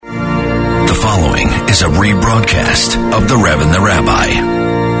is a rebroadcast of the Rev The Rabbi.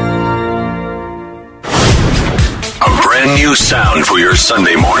 A brand new sound for your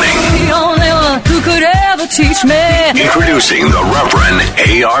Sunday morning. The only one who could ever teach me. Introducing the Reverend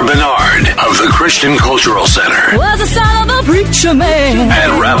A.R. Bernard of the Christian Cultural Center. Was the son of a preacher man.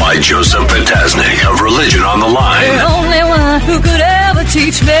 And Rabbi Joseph Potasnik of Religion on the Line. The only one who could ever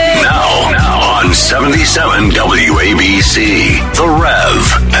teach me. Now on 77 WABC. The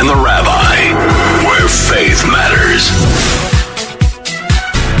Rev and the Rabbi, where faith matters.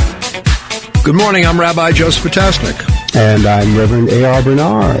 Good morning, I'm Rabbi Joseph Potasnik. And I'm Reverend A.R.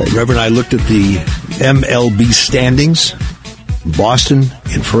 Bernard. Reverend, I looked at the MLB standings. Boston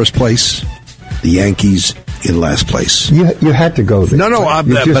in first place, the Yankees in last place. You had to go there. No,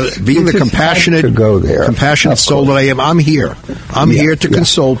 but being the compassionate soul that I am, I'm here. I'm here to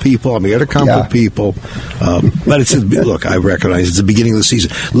console people. I'm here to comfort people. But look, I recognize it's the beginning of the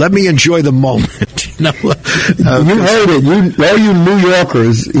season. Let me enjoy the moment. You heard it. All you New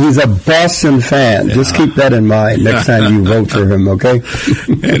Yorkers, he's a Boston fan. Yeah. Just keep that in mind next time you vote for him, okay?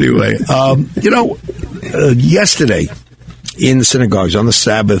 Anyway, yesterday in the synagogues on the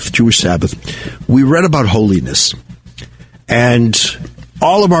Sabbath, Jewish Sabbath, we read about holiness. And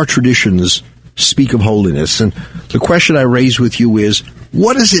all of our traditions speak of holiness. And the question I raise with you is,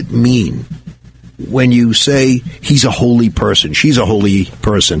 what does it mean when you say he's a holy person, she's a holy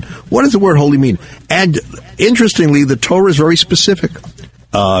person? What does the word holy mean? And interestingly, the Torah is very specific.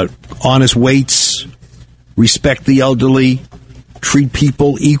 Honest weights, respect the elderly, treat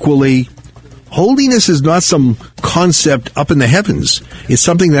people equally. Holiness is not some concept up in the heavens. It's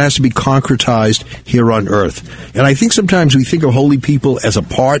something that has to be concretized here on earth. And I think sometimes we think of holy people as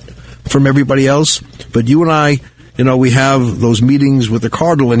apart from everybody else. But you and I, we have those meetings with the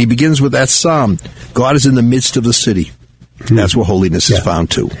cardinal, and he begins with that psalm. God is in the midst of the city. That's where holiness is found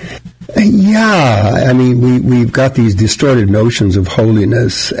too. Yeah, I mean, we've got these distorted notions of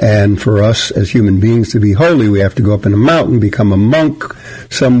holiness, and for us as human beings to be holy, we have to go up in a mountain, become a monk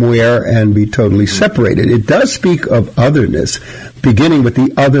somewhere, and be totally separated. It does speak of otherness, beginning with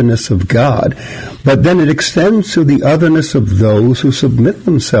the otherness of God, but then it extends to the otherness of those who submit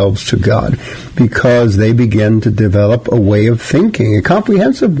themselves to God, because they begin to develop a way of thinking, a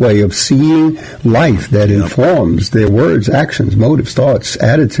comprehensive way of seeing life that informs their words, actions, motives, thoughts,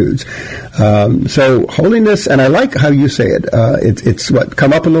 attitudes. So holiness, and I like how you say it. It's what,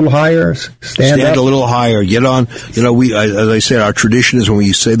 come up a little higher, stand up a little higher, get on. We, as I said, our tradition is when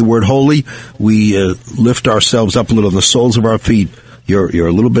we say the word holy, we lift ourselves up a little, the soles of our feet. You're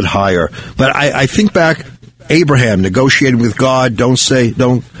a little bit higher. But I think back, Abraham negotiating with God, don't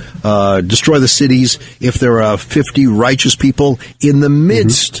destroy the cities if there are 50 righteous people in the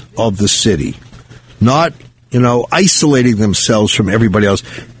midst of the city. Not, isolating themselves from everybody else.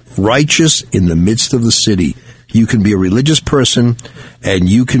 Righteous in the midst of the city. You can be a religious person, and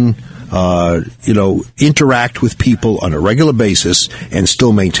you can, interact with people on a regular basis and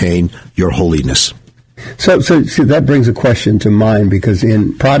still maintain your holiness. So that brings a question to mind, because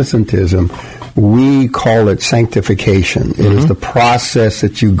in Protestantism, we call it sanctification. It is the process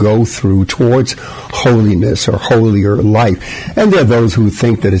that you go through towards holiness or holier life. And there are those who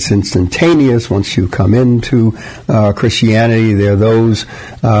think that it's instantaneous once you come into Christianity. There are those,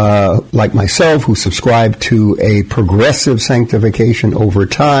 like myself, who subscribe to a progressive sanctification over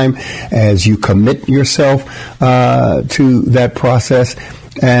time as you commit yourself to that process.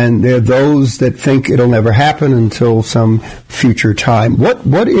 And there are those that think it'll never happen until some future time.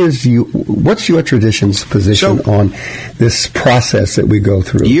 What's your tradition's position on this process that we go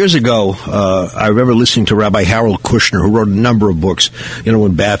through? Years ago, I remember listening to Rabbi Harold Kushner, who wrote a number of books,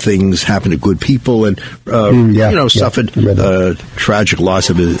 when bad things happen to good people, and suffered tragic loss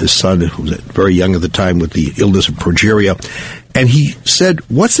of his son, who was very young at the time with the illness of progeria. And he said,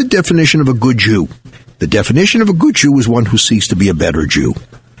 what's the definition of a good Jew? The definition of a good Jew is one who seeks to be a better Jew.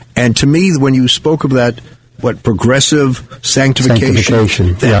 And to me, when you spoke of that, progressive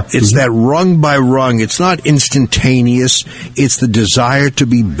sanctification. It's that rung by rung. It's not instantaneous. It's the desire to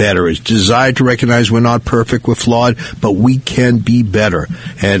be better. It's desire to recognize we're not perfect, we're flawed, but we can be better.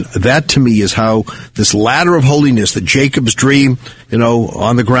 And that, to me, is how this ladder of holiness, the Jacob's dream,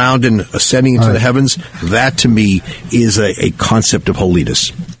 on the ground and ascending into the heavens, that, to me, is a concept of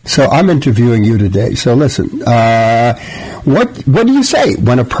holiness. So I'm interviewing you today. So listen, what do you say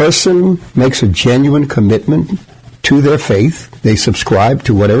when a person makes a genuine commitment to their faith. They subscribe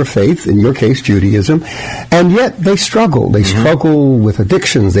to whatever faith, in your case, Judaism, and yet they struggle. They struggle with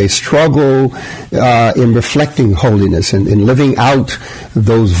addictions. They struggle in reflecting holiness and in living out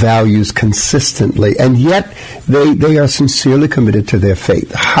those values consistently, and yet they are sincerely committed to their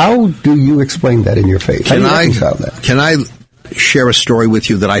faith. How do you explain that in your faith? How do you reconcile that? Can I share a story with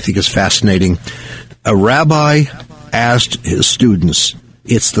you that I think is fascinating? A rabbi asked his students,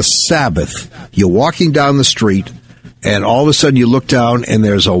 it's the Sabbath. You're walking down the street, and all of a sudden you look down, and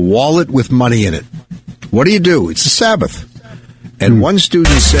there's a wallet with money in it. What do? It's the Sabbath. And one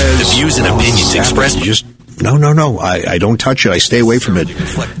student says, the views and opinions expressed. Just, no, I don't touch it. I stay away from it. And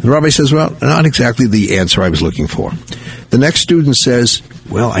the rabbi says, well, not exactly the answer I was looking for. The next student says,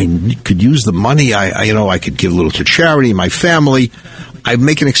 well, I could use the money. I could give a little to charity, my family. I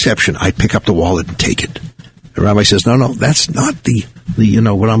make an exception. I pick up the wallet and take it. The rabbi says, no, that's not the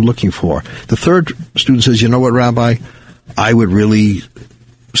what I'm looking for. The third student says, you know what, Rabbi? I would really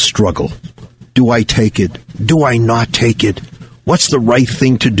struggle. Do I take it? Do I not take it? What's the right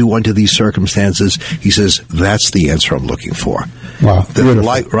thing to do under these circumstances? He says, that's the answer I'm looking for. Wow.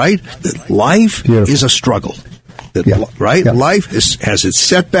 Right? Life is a struggle. Right? Yeah. Life has its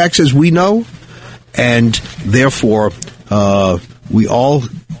setbacks, as we know, and therefore we all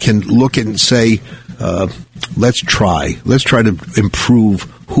can look and say, let's try to improve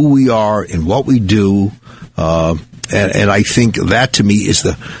who we are and what we do, and I think that to me is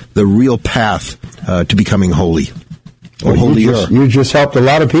the real path to becoming holy. You just helped a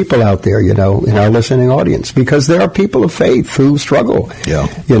lot of people out there, in our listening audience, because there are people of faith who struggle. Yeah.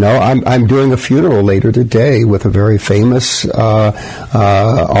 I'm doing a funeral later today with a very famous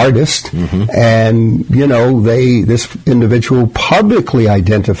artist, and this individual publicly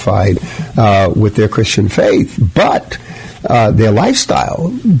identified with their Christian faith, but their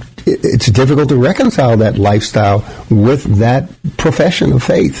lifestyle. It's difficult to reconcile that lifestyle with that profession of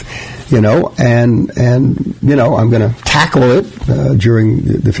faith, and I'm going to tackle it during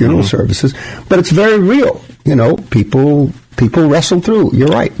the funeral services, but it's very real. People wrestle through. You're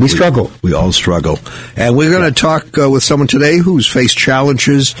right. We struggle. We all struggle. And we're going to talk with someone today who's faced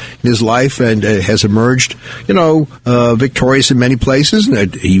challenges in his life and has emerged, victorious in many places.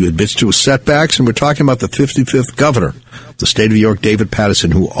 And he admits to his setbacks. And we're talking about the 55th governor of the state of New York, David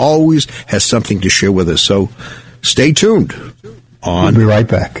Paterson, who always has something to share with us. So stay tuned on... We'll be right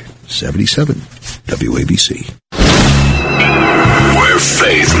back. 77 WABC. Where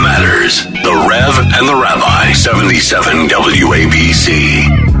faith matters. The Rev and the Rabbi, 77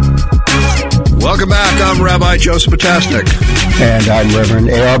 WABC. Welcome back. I'm Rabbi Joseph Potasnik. And I'm Reverend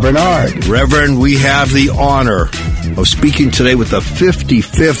A.R. Bernard. Reverend, we have the honor of speaking today with the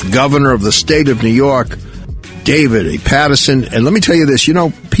 55th governor of the state of New York, David A. Paterson. And let me tell you this,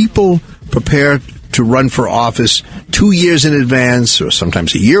 people prepare to run for office 2 years in advance or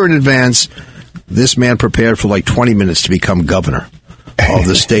sometimes a year in advance. This man prepared for like 20 minutes to become governor of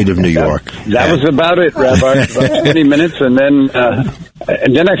the state of New York. That was about it, Rabbi. About 20 minutes, and then I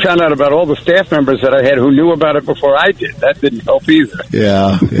found out about all the staff members that I had who knew about it before I did. That didn't help either.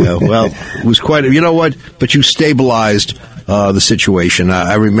 Yeah. Well, it was quite. You know what? But you stabilized the situation.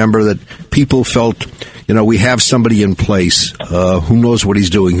 I remember that people felt, we have somebody in place who knows what he's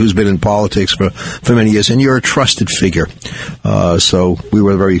doing, who's been in politics for many years, and you're a trusted figure. So we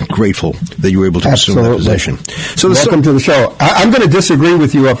were very grateful that you were able to assume that position. So welcome to the show. I'm going to disagree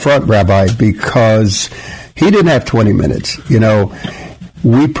with you up front, Rabbi, because he didn't have 20 minutes.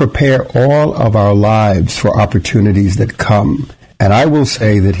 We prepare all of our lives for opportunities that come. And I will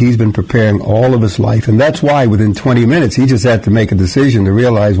say that he's been preparing all of his life, and that's why within 20 minutes he just had to make a decision to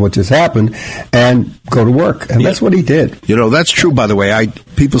realize what just happened and go to work. And that's what he did. That's true, by the way.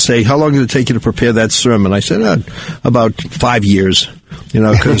 People say, how long did it take you to prepare that sermon? I said, about 5 years.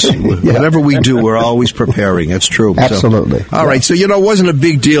 Because whatever we do, we're always preparing. That's true. Absolutely. So, all right. So, it wasn't a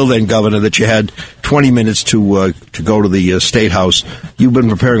big deal then, Governor, that you had 20 minutes to go to the State House. You've been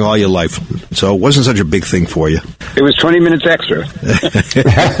preparing all your life. So it wasn't such a big thing for you. It was 20 minutes extra.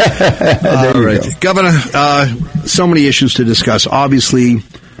 All right. Governor, so many issues to discuss. Obviously,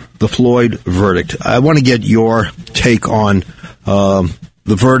 the Floyd verdict. I want to get your take on the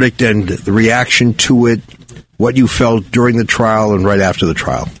verdict and the reaction to it, what you felt during the trial and right after the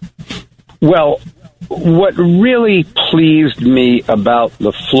trial. Well, what really pleased me about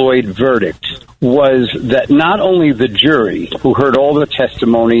the Floyd verdict was that not only the jury, who heard all the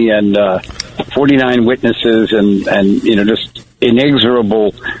testimony and 49 witnesses and just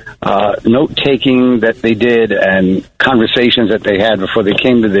inexorable note-taking that they did and conversations that they had before they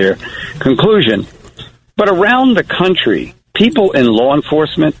came to their conclusion, but around the country, people in law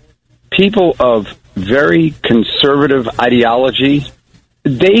enforcement, people of very conservative ideology,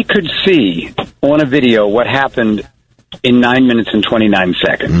 they could see on a video what happened in 9 minutes and 29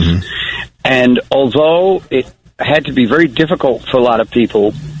 seconds. Mm-hmm. And although it had to be very difficult for a lot of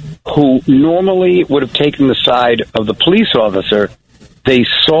people who normally would have taken the side of the police officer, they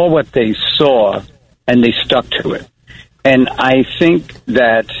saw what they saw and they stuck to it. And I think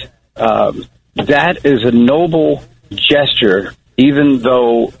that that is a noble gesture, even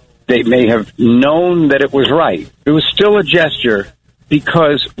though they may have known that it was right. It was still a gesture,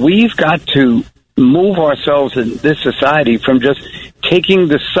 because we've got to move ourselves in this society from just taking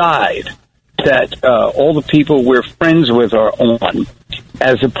the side that all the people we're friends with are on,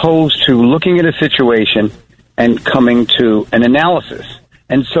 as opposed to looking at a situation and coming to an analysis.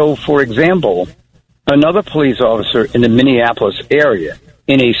 And so, for example, another police officer in the Minneapolis area,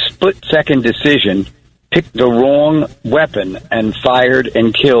 in a split-second decision, picked the wrong weapon and fired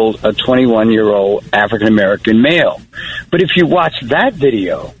and killed a 21-year-old African-American male. But if you watch that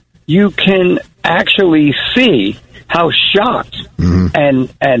video, you can actually see how shocked and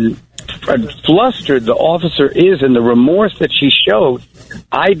flustered the officer is, and the remorse that she showed.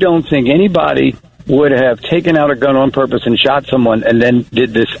 I don't think anybody would have taken out a gun on purpose and shot someone and then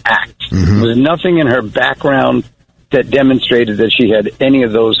did this act. There was nothing in her background that demonstrated that she had any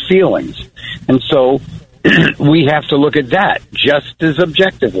of those feelings. And so we have to look at that just as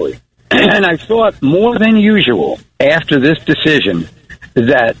objectively. And I thought more than usual after this decision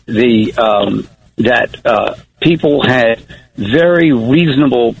that people had very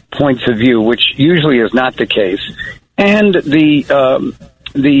reasonable points of view, which usually is not the case, and the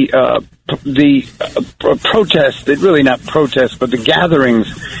protests, really not protests, but the gatherings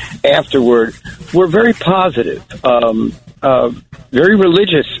afterward were very positive, very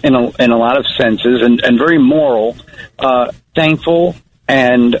religious in a lot of senses, and very moral, thankful,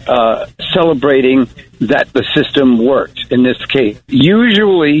 and celebrating that the system worked in this case.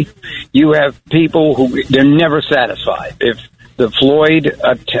 Usually you have people who, they're never satisfied. If the Floyd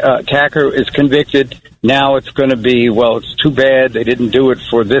attacker is convicted, now it's going to be, well, it's too bad they didn't do it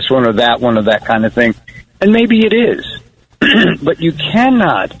for this one or that kind of thing. And maybe it is. But you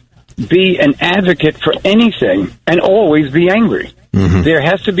cannot be an advocate for anything and always be angry. Mm-hmm. There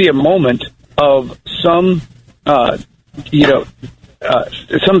has to be a moment of some, some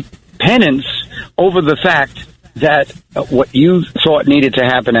penance over the fact that what you thought needed to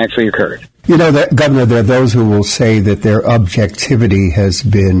happen actually occurred. You know, Governor, there are those who will say that their objectivity has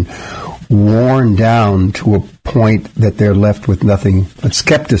been worn down to a point that they're left with nothing but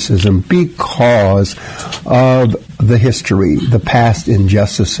skepticism because of the history, the past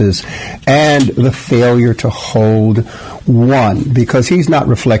injustices, and the failure to hold one, because he's not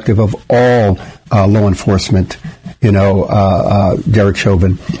reflective of all law enforcement, Derek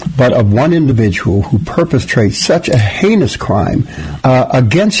Chauvin, but of one individual who perpetrates such a heinous crime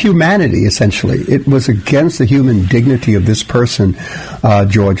against humanity, essentially. It was against the human dignity of this person,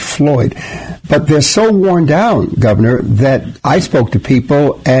 George Floyd. But they're so worn down, Governor, that I spoke to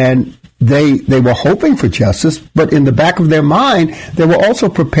people and they were hoping for justice, but in the back of their mind, they were also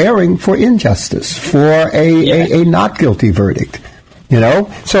preparing for injustice, for a not guilty verdict.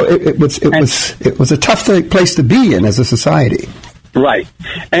 So it was a tough place to be in as a society. Right.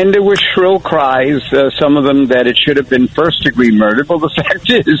 And there were shrill cries, some of them that it should have been first-degree murder. Well, the fact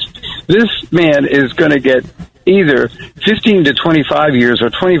is, this man is going to get either 15 to 25 years or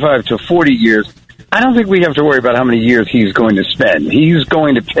 25 to 40 years. I don't think we have to worry about how many years he's going to spend. He's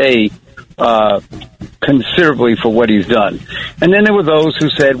going to pay considerably for what he's done. And then there were those who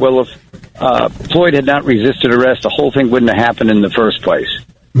said, well, if Floyd had not resisted arrest, the whole thing wouldn't have happened in the first place.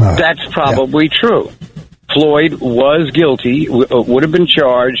 That's probably true. Floyd was guilty, would have been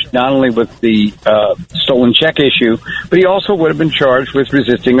charged not only with the stolen check issue, but he also would have been charged with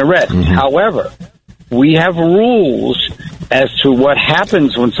resisting arrest. Mm-hmm. However, we have rules as to what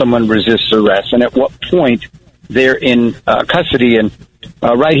happens when someone resists arrest and at what point they're in custody. And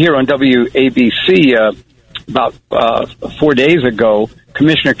right here on WABC, about 4 days ago,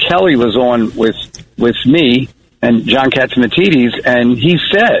 Commissioner Kelly was on with me and John Katsimatidis, and he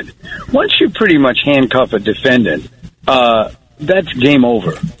said, once you pretty much handcuff a defendant, that's game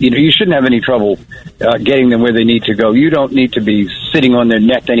over. You shouldn't have any trouble getting them where they need to go. You don't need to be sitting on their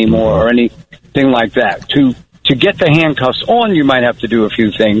neck anymore or anything like that. To get the handcuffs on, you might have to do a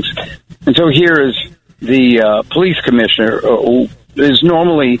few things. And so here is the police commissioner, who is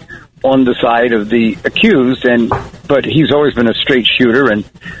normally on the side of the accused, but he's always been a straight shooter, and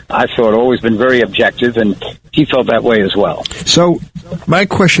I thought always been very objective, and he felt that way as well. So my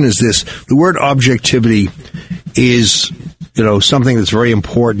question is this. The word objectivity is something that's very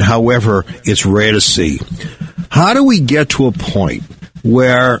important. However, it's rare to see. How do we get to a point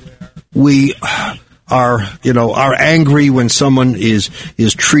where we are angry when someone is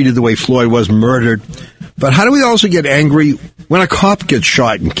treated the way Floyd was, murdered? But how do we also get angry when a cop gets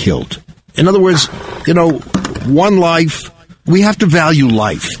shot and killed? In other words, one life, we have to value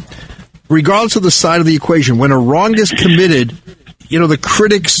life. Regardless of the side of the equation, when a wrong is committed, the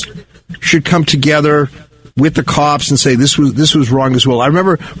critics should come together with the cops and say this was wrong as well. I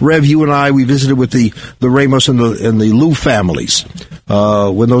remember, Rev, you and I, we visited with the Ramos and the Lou families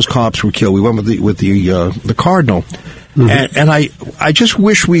when those cops were killed. We went with the Cardinal, and I just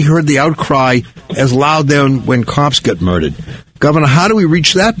wish we heard the outcry as loud then when cops get murdered. Governor, how do we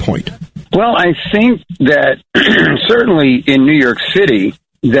reach that point? Well, I think that certainly in New York City,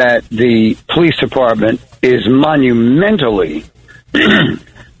 that the police department is monumentally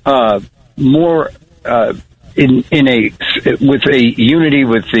more with a unity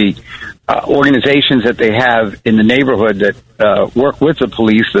with the organizations that they have in the neighborhood that work with the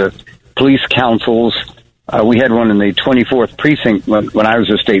police councils. We had one in the 24th precinct when I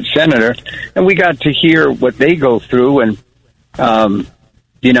was a state senator, and we got to hear what they go through. And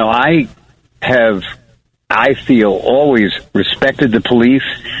I feel always respected the police.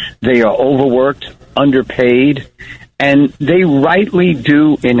 They are overworked, underpaid, and they rightly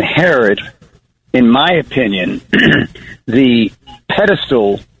do inherit, in my opinion, the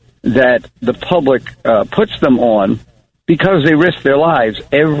pedestal that the public puts them on because they risk their lives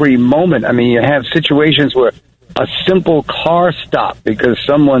every moment. I mean, you have situations where a simple car stop because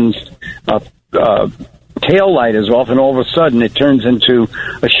someone's tail light is off, and all of a sudden it turns into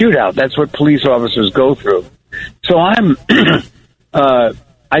a shootout. That's what police officers go through. So I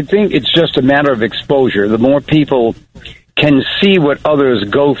think it's just a matter of exposure. The more people can see what others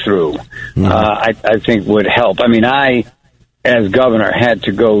go through, I think would help. I mean, I, as governor, had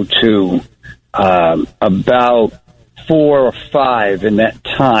to go to about 4 or 5 in that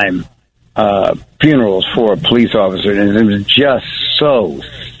time funerals for a police officer, and it was just so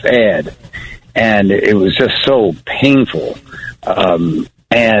sad. And it was just so painful.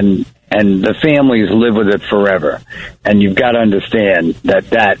 And the families live with it forever. And you've got to understand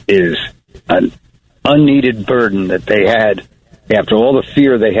that is an unneeded burden that they had after all the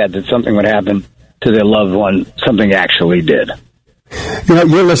fear they had that something would happen to their loved one. Something actually did.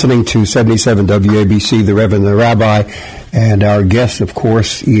 You're listening to 77 WABC, the Rev The Rabbi, and our guest, of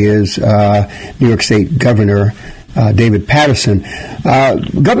course, is New York State Governor David Paterson.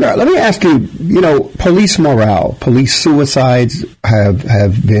 Governor, let me ask you, police morale, police suicides have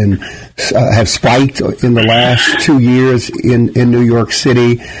spiked in the last 2 years in New York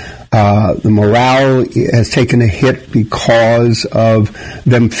City. The morale has taken a hit because of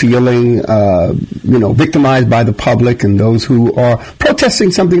them feeling, victimized by the public and those who are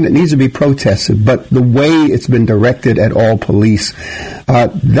protesting something that needs to be protested. But the way it's been directed at all police,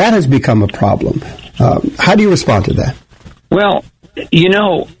 that has become a problem. How do you respond to that? Well,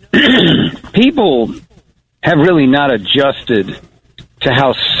 people have really not adjusted to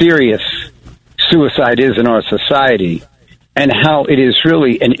how serious suicide is in our society and how it is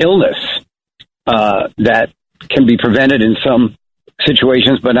really an illness that can be prevented in some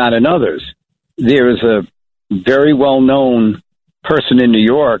situations but not in others. There is a very well-known person in New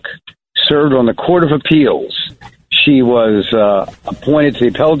York, served on the Court of Appeals. She was appointed to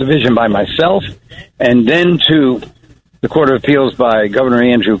the Appellate Division by myself and then to the Court of Appeals by Governor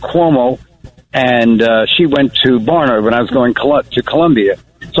Andrew Cuomo, and she went to Barnard when I was going to Columbia.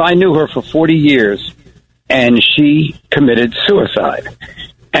 So I knew her for 40 years, and she committed suicide.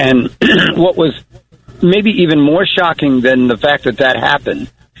 And what was maybe even more shocking than the fact that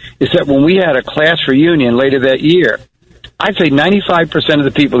happened is that when we had a class reunion later that year, I'd say 95% of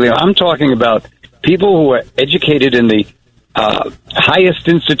the people there, I'm talking about people who are educated in the highest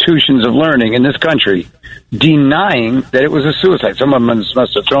institutions of learning in this country, denying that it was a suicide. Someone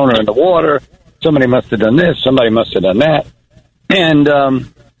must have thrown her in the water. Somebody must have done this. Somebody must have done that. And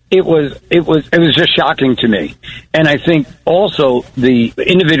it was just shocking to me. And I think also the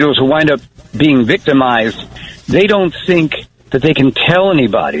individuals who wind up being victimized, they don't think that they can tell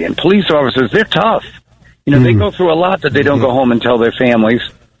anybody. And police officers, they're tough. They go through a lot that they don't go home and tell their families.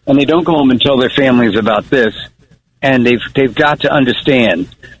 And they don't go home and tell their families about this. And they've got to understand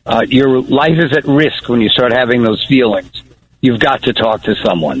your life is at risk when you start having those feelings. You've got to talk to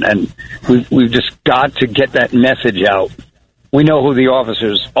someone, and we've just got to get that message out. We know who the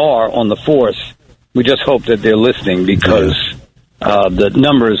officers are on the force. We just hope that they're listening because the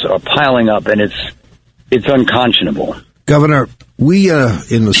numbers are piling up, and it's unconscionable. Governor, we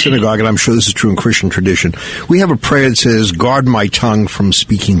in the synagogue, and I'm sure this is true in Christian tradition, we have a prayer that says, "Guard my tongue from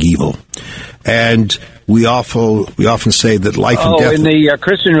speaking evil." And we often say that life and death... Oh, in the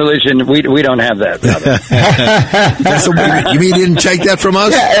Christian religion, we don't have that, brother. You mean you didn't take that from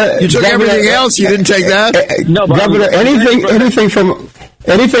us? You took everything else, you didn't take that? No, Governor, anything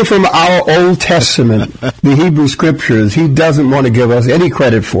from our Old Testament, the Hebrew Scriptures, he doesn't want to give us any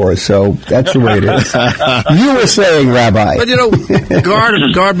credit for, so that's the way it is. You were saying, Rabbi. But,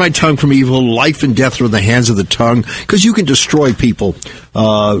 guard my tongue from evil. Life and death are in the hands of the tongue, because you can destroy people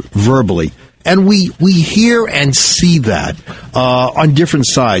verbally. And we hear and see that on different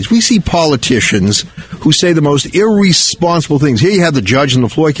sides. We see politicians who say the most irresponsible things. Here you have the judge in the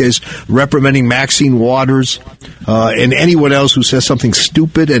Floyd case reprimanding Maxine Waters and anyone else who says something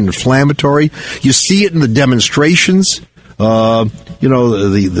stupid and inflammatory. You see it in the demonstrations.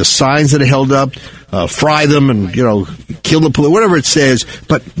 The signs that are held up, fry them and, kill the police, whatever it says.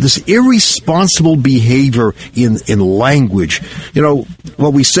 But this irresponsible behavior in language,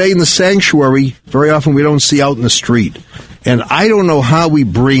 what we say in the sanctuary, very often we don't see out in the street. And I don't know how we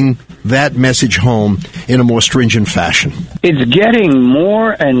bring that message home in a more stringent fashion. It's getting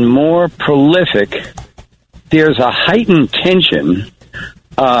more and more prolific. There's a heightened tension.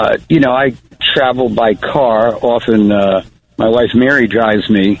 I travel by car. Often my wife Mary drives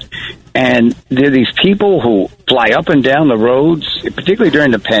me. And there are these people who fly up and down the roads, particularly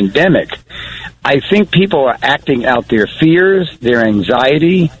during the pandemic. I think people are acting out their fears, their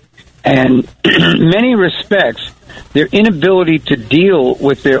anxiety, and in many respects, their inability to deal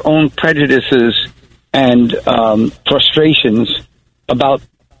with their own prejudices and frustrations about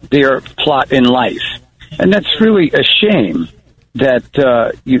their plot in life. And that's really a shame that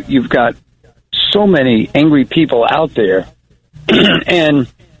you've got so many angry people out there. And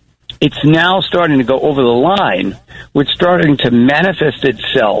it's now starting to go over the line, which is starting to manifest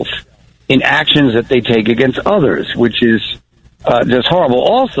itself in actions that they take against others, which is just horrible.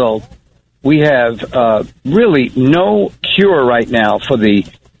 Also, we have really no cure right now for the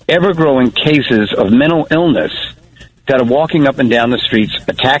ever-growing cases of mental illness that are walking up and down the streets,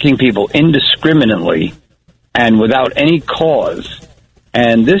 attacking people indiscriminately and without any cause.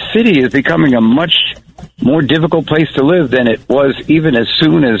 And this city is becoming a much more difficult place to live than it was even as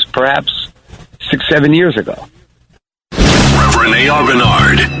soon as perhaps 6-7 years ago. Reverend A.R.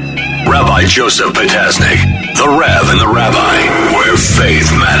 Bernard, Rabbi Joseph Potasnik, the Rev and the Rabbi, where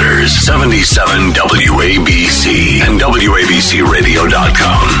faith matters. 77 WABC and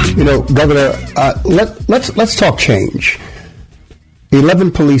WABCRadio.com. Governor, let's talk change.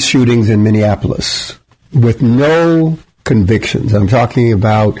 11 police shootings in Minneapolis with no convictions. I'm talking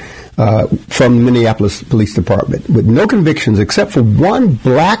about from the Minneapolis Police Department with no convictions except for one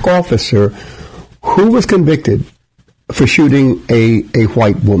black officer who was convicted for shooting a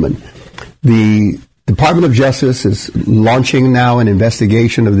white woman. The Department of Justice is launching now an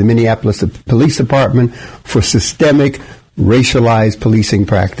investigation of the Minneapolis Police Department for systemic racialized policing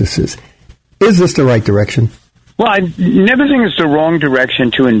practices. Is this the right direction? Well, I never think it's the wrong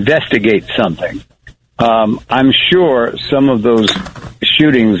direction to investigate something. I'm sure some of those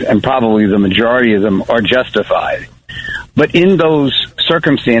shootings, and probably the majority of them, are justified. But in those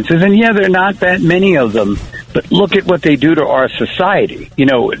circumstances, and there are not that many of them, but look at what they do to our society. In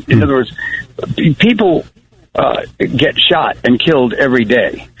other words, people get shot and killed every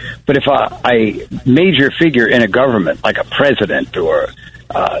day. But if a major figure in a government, like a president or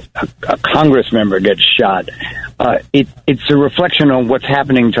a Congress member gets shot, it's a reflection on what's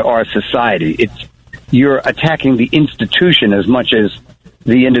happening to our society. You're attacking the institution as much as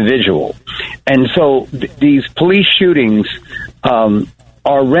the individual. And so these police shootings are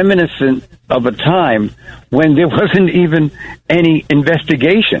reminiscent of a time when there wasn't even any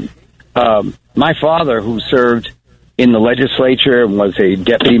investigation. My father, who served in the legislature and was a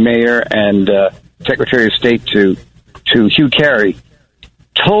deputy mayor and Secretary of State to Hugh Carey,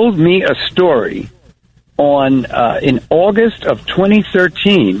 told me a story in August of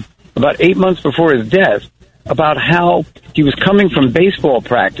 2013, about 8 months before his death, about how he was coming from baseball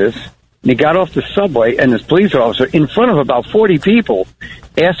practice, and he got off the subway, and this police officer, in front of about 40 people,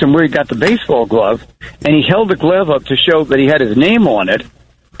 asked him where he got the baseball glove, and he held the glove up to show that he had his name on it,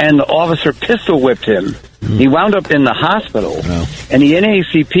 and the officer pistol whipped him. He wound up in the hospital, and the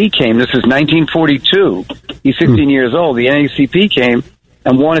NAACP came. This was 1942. He's 16 years old. The NAACP came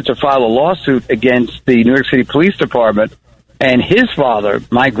and wanted to file a lawsuit against the New York City Police Department, and his father,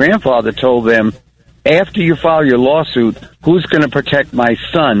 my grandfather, told them, after you file your lawsuit, who's going to protect my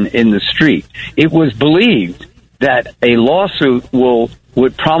son in the street? It was believed that a lawsuit will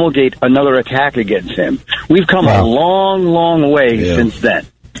would promulgate another attack against him. We've come a long, long way since then.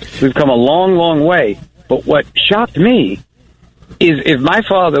 We've come a long, long way. But what shocked me is if my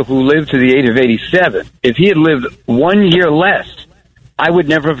father, who lived to the age of 87, if he had lived 1 year less, I would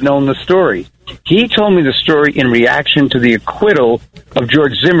never have known the story. He told me the story in reaction to the acquittal of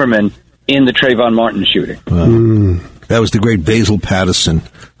George Zimmerman in the Trayvon Martin shooting. That was the great Basil Patterson,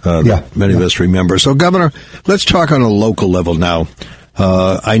 many of us remember. So, Governor, let's talk on a local level now.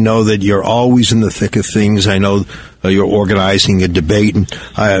 I know that you're always in the thick of things. I know you're organizing a debate. And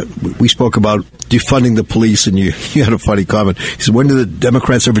we spoke about defunding the police, and you had a funny comment. He said, when do the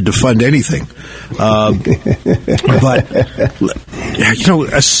Democrats ever defund anything? But, you know,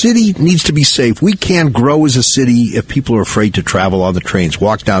 a city needs to be safe. We can't grow as a city if people are afraid to travel on the trains,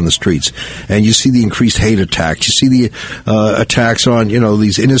 walk down the streets. And you see the increased hate attacks. You see the attacks on, you know,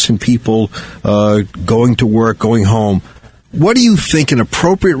 these innocent people going to work, going home. What do you think an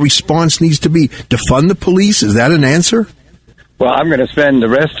appropriate response needs to be? Defund the police? Is that an answer? Well, I'm going to spend the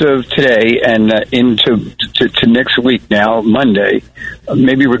rest of today and into next week now, Monday,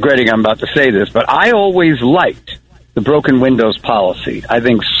 maybe regretting I'm about to say this, but I always liked the broken windows policy. I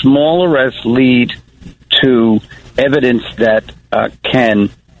think small arrests lead to evidence that can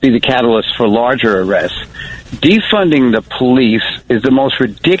be the catalyst for larger arrests. Defunding the police is the most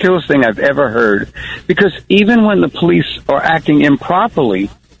ridiculous thing I've ever heard, because even when the police are acting improperly,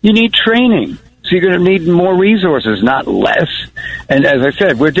 you need training. So you're going to need more resources, not less. And as I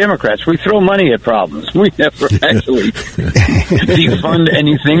said, we're Democrats. We throw money at problems. We never actually defund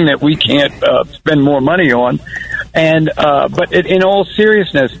anything that we can't spend more money on. And but in all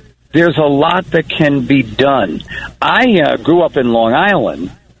seriousness, there's a lot that can be done. I grew up in Long Island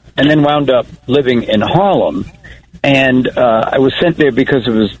and then wound up living in Harlem. And I was sent there because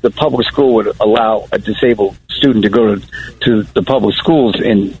it was the public school would allow a disabled student to go to the public schools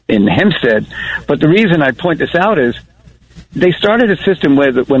in Hempstead. But the reason I point this out is they started a system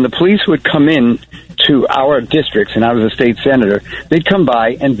where when the police would come in to our districts, and I was a state senator, they'd come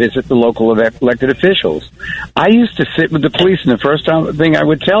by and visit the local elected officials. I used to sit with the police, and the first thing I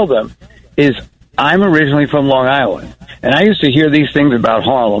would tell them is, I'm originally from Long Island, and I used to hear these things about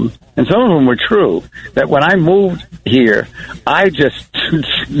Harlem, and some of them were true, that when I moved here, I just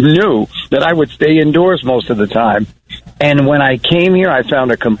knew that I would stay indoors most of the time. And when I came here, I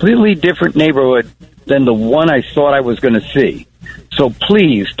found a completely different neighborhood than the one I thought I was going to see. So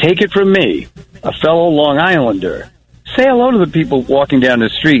please, take it from me, a fellow Long Islander. Say hello to the people walking down the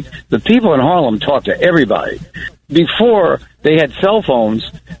street. The people in Harlem talk to everybody. Before they had cell phones,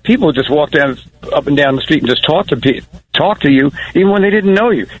 people would just walk up and down the street and just talk to you, even when they didn't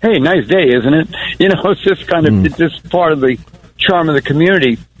know you. Hey, nice day, isn't it? You know, it's just kind of it's just part of the charm of the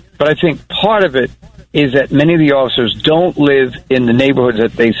community. But I think part of it is that many of the officers don't live in the neighborhoods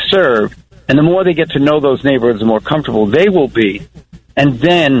that they serve, and the more they get to know those neighborhoods, the more comfortable they will be, and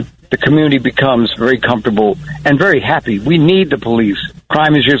then the community becomes very comfortable and very happy. We need the police.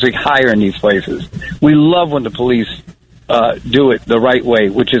 Crime is usually higher in these places. We love when the police do it the right way,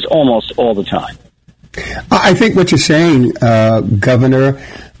 which is almost all the time. I think what you're saying, Governor,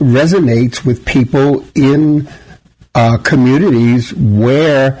 resonates with people in communities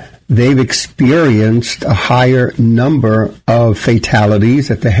where they've experienced a higher number of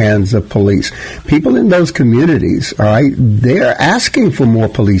fatalities at the hands of police. People in those communities, all right, they're asking for more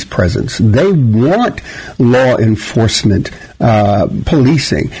police presence. They want law enforcement,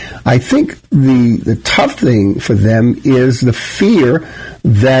 policing. I think the tough thing for them is the fear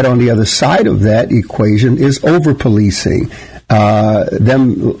that on the other side of that equation is over-policing.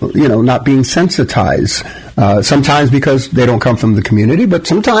 Them, you know, not being sensitized. Sometimes because they don't come from the community, but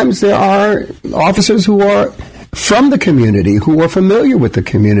sometimes there are officers who are from the community, who are familiar with the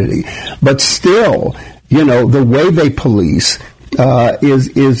community. But still, you know, the way they police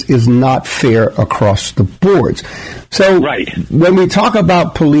is not fair across the boards. So when we talk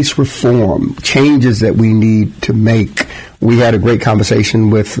about police reform, changes that we need to make, we had a great conversation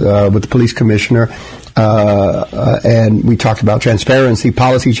with the police commissioner, and we talked about transparency,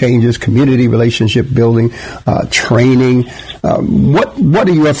 policy changes, community relationship building, training. What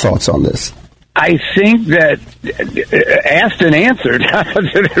are your thoughts on this? I think that asked and answered,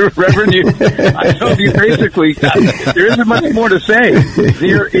 Reverend. I told you basically there isn't much more to say.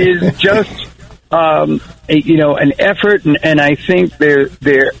 There is just an effort, and I think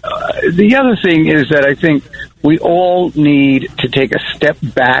the other thing is that I think we all need to take a step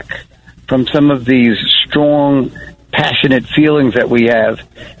back from some of these strong, passionate feelings that we have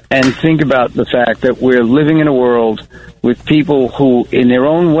and think about the fact that we're living in a world with people who, in their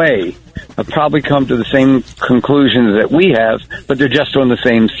own way, have probably come to the same conclusions that we have, but they're just on the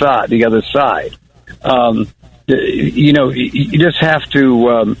same side, the other side. You just have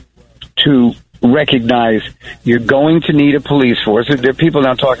to recognize you're going to need a police force. There are people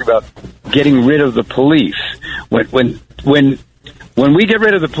now talking about getting rid of the police. When we get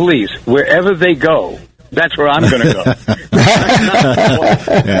rid of the police, wherever they go, that's where I'm going to go.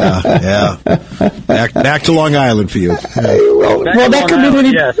 Yeah. Back to Long Island for you. Well, that could be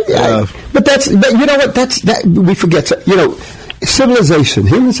really. Yes. But you know what? That we forget.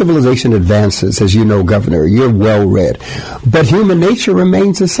 Human civilization advances, as you know, Governor. You're well read. But human nature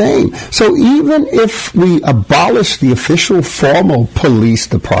remains the same. So even if we abolish the official formal police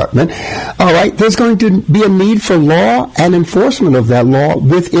department, all right, there's going to be a need for law and enforcement of that law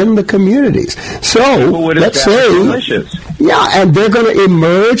within the communities. So let's say, and they're going to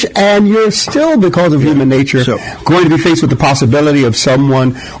emerge, and you're still, because of human nature, going to be faced with the possibility of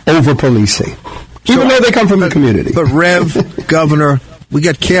someone over-policing. Even though they come from the community. But Rev, Governor, we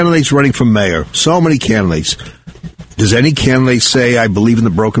got candidates running for mayor. So many candidates. Does any candidate say, I believe in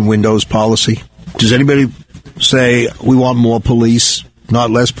the broken windows policy? Does anybody say, we want more police, not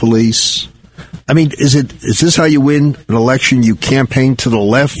less police? I mean, is this how you win an election? You campaign to the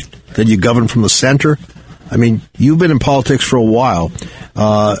left, then you govern from the center? I mean, you've been in politics for a while,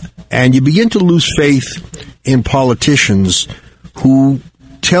 and you begin to lose faith in politicians who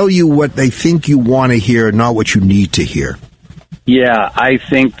tell you what they think you want to hear, not what you need to hear. Yeah, I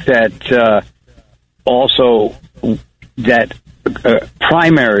think that also that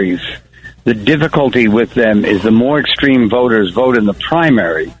primaries, the difficulty with them is the more extreme voters vote in the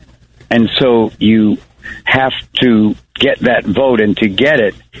primary, and so you have to get that vote, and to get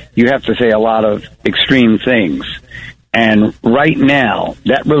it, you have to say a lot of extreme things. And right now,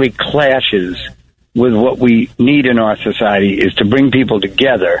 that really clashes with what we need in our society, is to bring people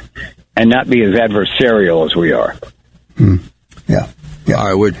together and not be as adversarial as we are. Yeah. All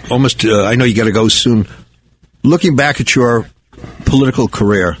right, we're almost, I know you got to go soon. Looking back at your political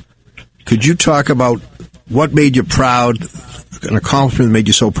career, could you talk about what made you proud, an accomplishment that made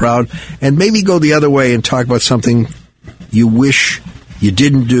you so proud, and maybe go the other way and talk about something you wish you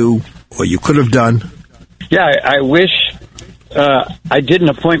didn't do or you could have done? Yeah, I wish I didn't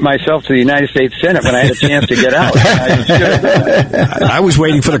appoint myself to the United States Senate when I had a chance to get out. I was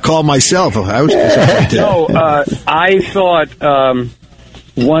waiting for the call myself. I was disappointed. No, I thought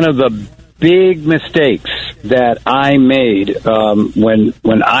one of the big mistakes that I made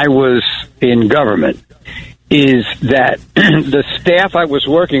when I was in government is that the staff I was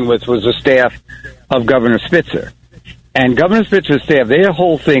working with was the staff of Governor Spitzer. And Governor Spitzer's staff, their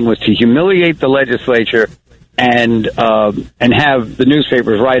whole thing was to humiliate the legislature and have the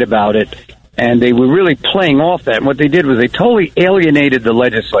newspapers write about it. And they were really playing off that. And what they did was they totally alienated the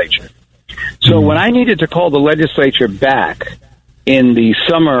legislature. So when I needed to call the legislature back in the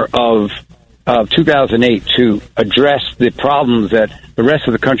summer of 2008 to address the problems that the rest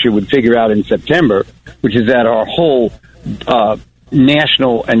of the country would figure out in September, which is that our whole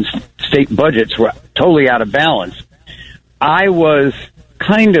national and state budgets were totally out of balance, I was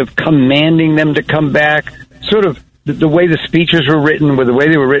kind of commanding them to come back, sort of the way the speeches were written, with the way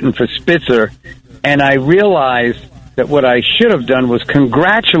they were written for Spitzer, and I realized that what I should have done was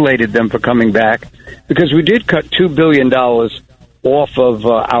congratulated them for coming back, because we did cut $2 billion off of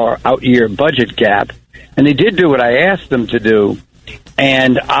our out-year budget gap, and they did do what I asked them to do,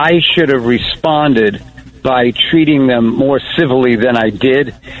 and I should have responded by treating them more civilly than I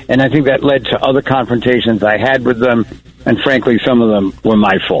did, and I think that led to other confrontations I had with them, and frankly, some of them were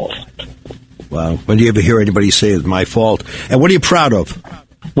my fault. Wow. When do you ever hear anybody say it's my fault? And what are you proud of?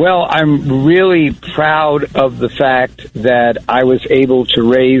 Well, I'm really proud of the fact that I was able to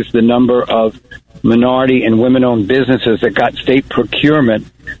raise the number of minority and women-owned businesses that got state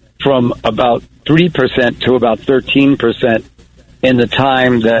procurement from about 3% to about 13% in the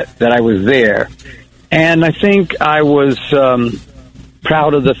time that I was there. And I think I was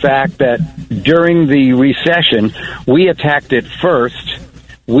proud of the fact that during the recession, we attacked it first.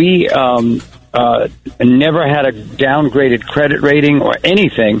 We never had a downgraded credit rating or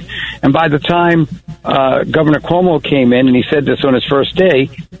anything. And by the time Governor Cuomo came in, and he said this on his first day,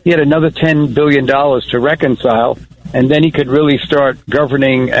 he had another $10 billion to reconcile, and then he could really start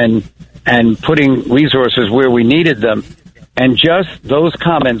governing and putting resources where we needed them. And just those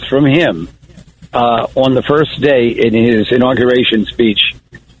comments from him on the first day in his inauguration speech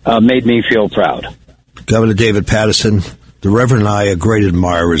made me feel proud. Governor David Paterson, the Reverend and I are great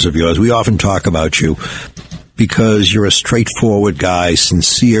admirers of yours. We often talk about you because you're a straightforward guy,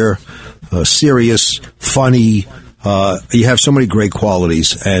 sincere, serious, funny, You have so many great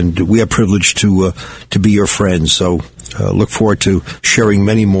qualities, and we are privileged to be your friends. So look forward to sharing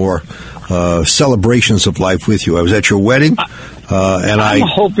many more celebrations of life with you. I was at your wedding, and I'm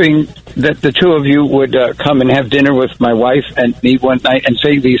hoping that the two of you would come and have dinner with my wife and me one night and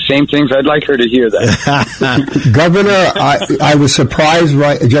say these same things. I'd like her to hear that. Governor, I was surprised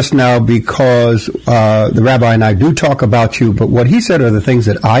just now because the rabbi and I do talk about you, but what he said are the things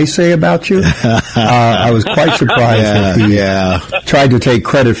that I say about you. I was quite surprised that he tried to take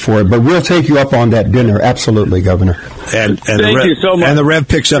credit for it, but we'll take you up on that dinner. Absolutely, Governor. And Thank you so much. And the Rev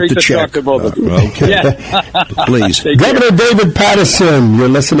picks up the check. Okay. Yeah. Please. Governor David Paterson, you're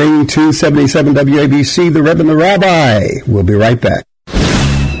listening to 77 WABC, The Rev and the Rabbi. We'll be right back.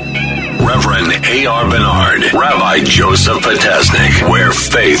 Reverend A.R. Bernard, Rabbi Joseph Potasnik, where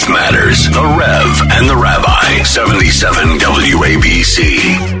faith matters. The Rev and the Rabbi, 77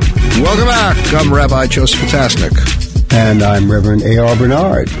 WABC. Welcome back. I'm Rabbi Joseph Potasnik. And I'm Reverend A.R.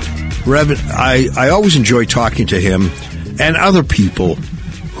 Bernard. Reverend, I always enjoy talking to him and other people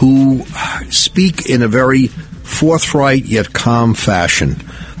who speak in a very forthright yet calm fashion.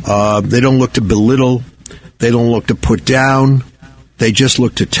 They don't look to belittle. They don't look to put down. They just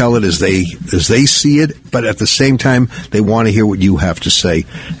look to tell it as they see it, but at the same time, they want to hear what you have to say.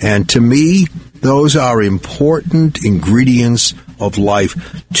 And to me, those are important ingredients of life.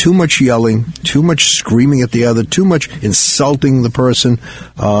 Too much yelling, too much screaming at the other, too much insulting the person,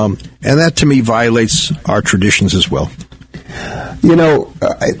 and that to me violates our traditions as well. You know,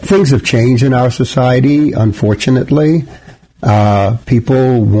 things have changed in our society, unfortunately.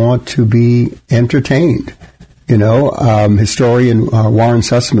 People want to be entertained. You know, historian Warren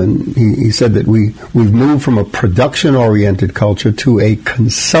Sussman, he said that we've moved from a production-oriented culture to a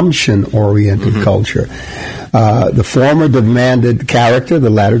consumption-oriented culture. The former demanded character, the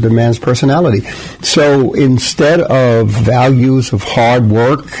latter demands personality. So instead of values of hard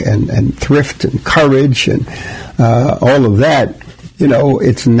work and thrift and courage and all of that, you know,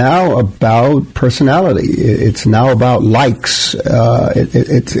 it's now about personality. It's now about likes.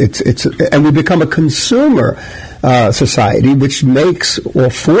 And we become a consumer society, which makes or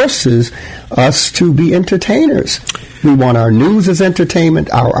forces us to be entertainers. We want our news as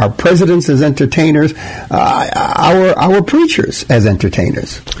entertainment, our presidents as entertainers, our preachers as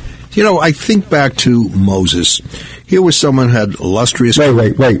entertainers. You know, I think back to Moses. Here was someone who had illustrious...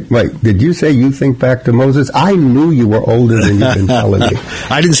 Wait. Did you say you think back to Moses? I knew you were older than you've been telling me.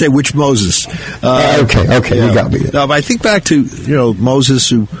 I didn't say which Moses. Okay, you got me. No, but I think back to, you know, Moses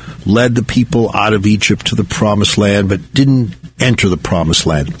who led the people out of Egypt to the Promised Land, but didn't enter the Promised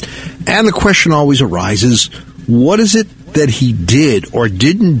Land. And the question always arises, what is it that he did or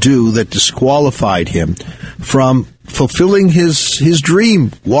didn't do that disqualified him from fulfilling his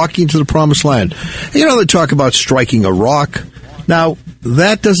dream, walking to the Promised Land? You know, they talk about striking a rock. Now,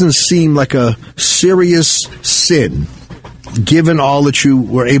 that doesn't seem like a serious sin, given all that you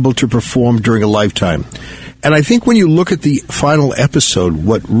were able to perform during a lifetime. And I think when you look at the final episode,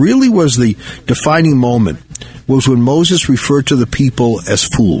 what really was the defining moment was when Moses referred to the people as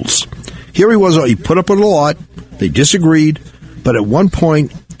fools. Here he was, he put up a lot, they disagreed, but at one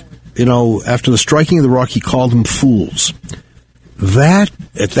point, you know, after the striking of the rock, he called them fools.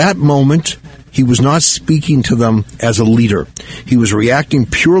 At that moment, he was not speaking to them as a leader. He was reacting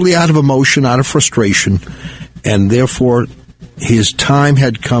purely out of emotion, out of frustration, and therefore his time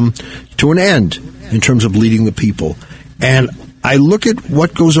had come to an end in terms of leading the people. And I look at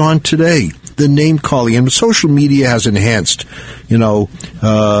what goes on today, the name calling, and social media has enhanced, you know,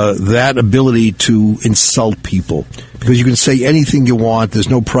 that ability to insult people. Because you can say anything you want, there's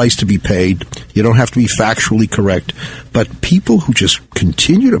no price to be paid, you don't have to be factually correct. But people who just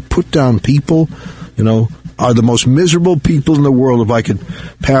continue to put down people, you know, are the most miserable people in the world, if I could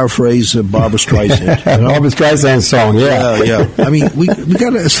paraphrase Barbra Streisand. You know? Barbra Streisand's song, yeah. Yeah. I mean, we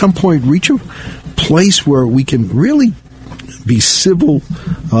got to at some point reach a place where we can really be civil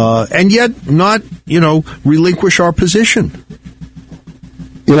and yet not, you know, relinquish our position.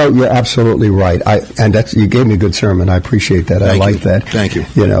 You know, you're absolutely right. You gave me a good sermon. I appreciate that. I like that. Thank you.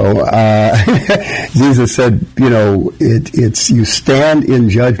 You know, Jesus said, you know, it's you stand in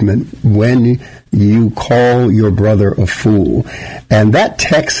judgment when you call your brother a fool. And that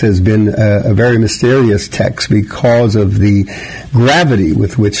text has been a very mysterious text because of the gravity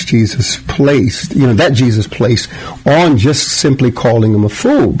with which Jesus placed on just simply calling him a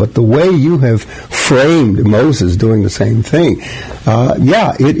fool. But the way you have framed Moses doing the same thing,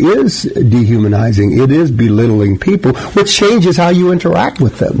 it is dehumanizing. It is belittling people, which changes how you interact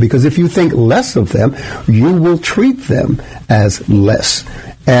with them. Because if you think less of them, you will treat them as less.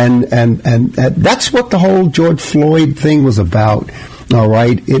 And that's what the whole George Floyd thing was about. All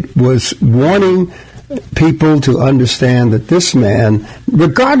right, it was warning people to understand that this man,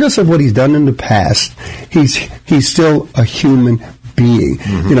 regardless of what he's done in the past, he's still a human being.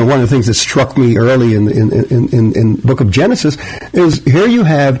 Mm-hmm. You know, one of the things that struck me early in the book of Genesis is here you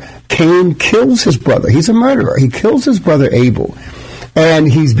have Cain kills his brother. He's a murderer. He kills his brother Abel.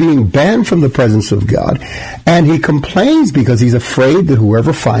 And he's being banned from the presence of God. And he complains because he's afraid that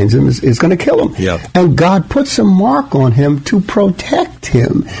whoever finds him is going to kill him. Yeah. And God puts a mark on him to protect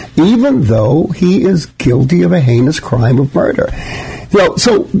him, even though he is guilty of a heinous crime of murder. You know,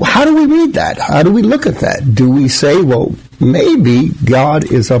 so how do we read that? How do we look at that? Do we say, well, maybe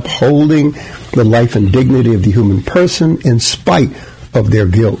God is upholding the life and dignity of the human person in spite of their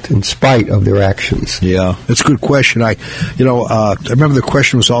guilt, in spite of their actions? Yeah, that's a good question. I remember the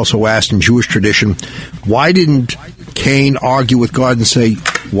question was also asked in Jewish tradition, why didn't Cain argue with God and say,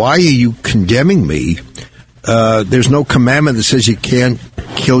 why are you condemning me? There's no commandment that says you can't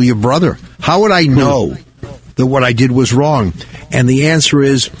kill your brother. How would I know that what I did was wrong? And the answer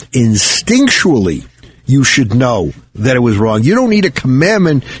is, instinctually, you should know that it was wrong. You don't need a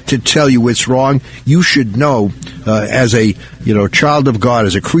commandment to tell you it's wrong. You should know, as a child of God,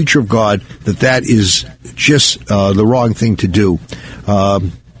 as a creature of God, that is just the wrong thing to do.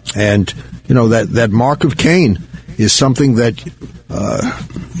 And that mark of Cain is something that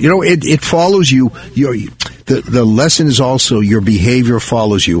it follows you. The lesson is also your behavior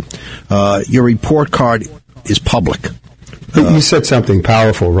follows you. Your report card is public. You said something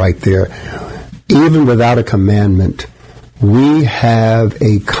powerful right there. Even without a commandment, we have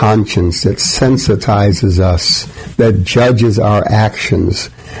a conscience that sensitizes us, that judges our actions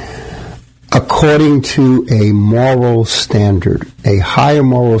according to a moral standard, a higher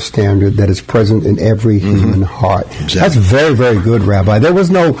moral standard that is present in every human heart. Exactly. That's very, very good, Rabbi. There was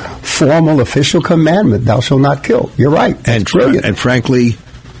no formal official commandment, thou shalt not kill. You're right. That's brilliant. And frankly,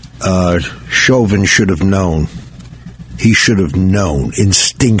 Chauvin should have known. He should have known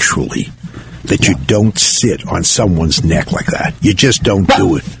instinctually that you don't sit on someone's neck like that. You just don't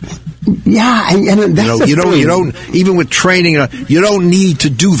do it. Yeah, and that's you don't even with training. You don't need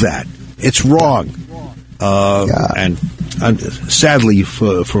to do that. It's wrong. And sadly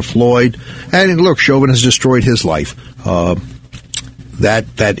for Floyd, and look, Chauvin has destroyed his life. That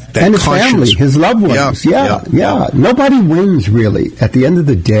and his family, his loved ones. Yeah. Nobody wins really. At the end of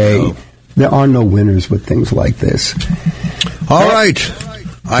the day, there are no winners with things like this. All right.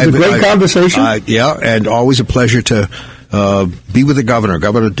 It's a great conversation. And always a pleasure to be with the governor,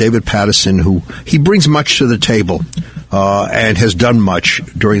 Governor David Paterson, who he brings much to the table and has done much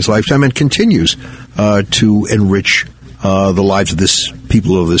during his lifetime and continues to enrich the lives of this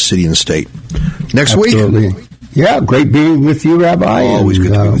people of this city and state. Next Absolutely. week. Yeah, great being with you, Rabbi. Always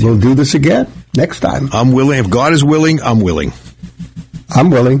good to be with you. We'll do this again next time. I'm willing. If God is willing, I'm willing. I'm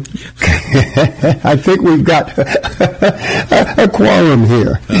willing. I think we've got a quorum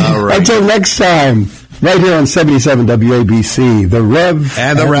here. All right. Until next time, right here on 77 WABC, the Rev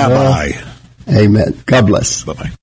and the Rabbi. Amen. God bless. Bye-bye.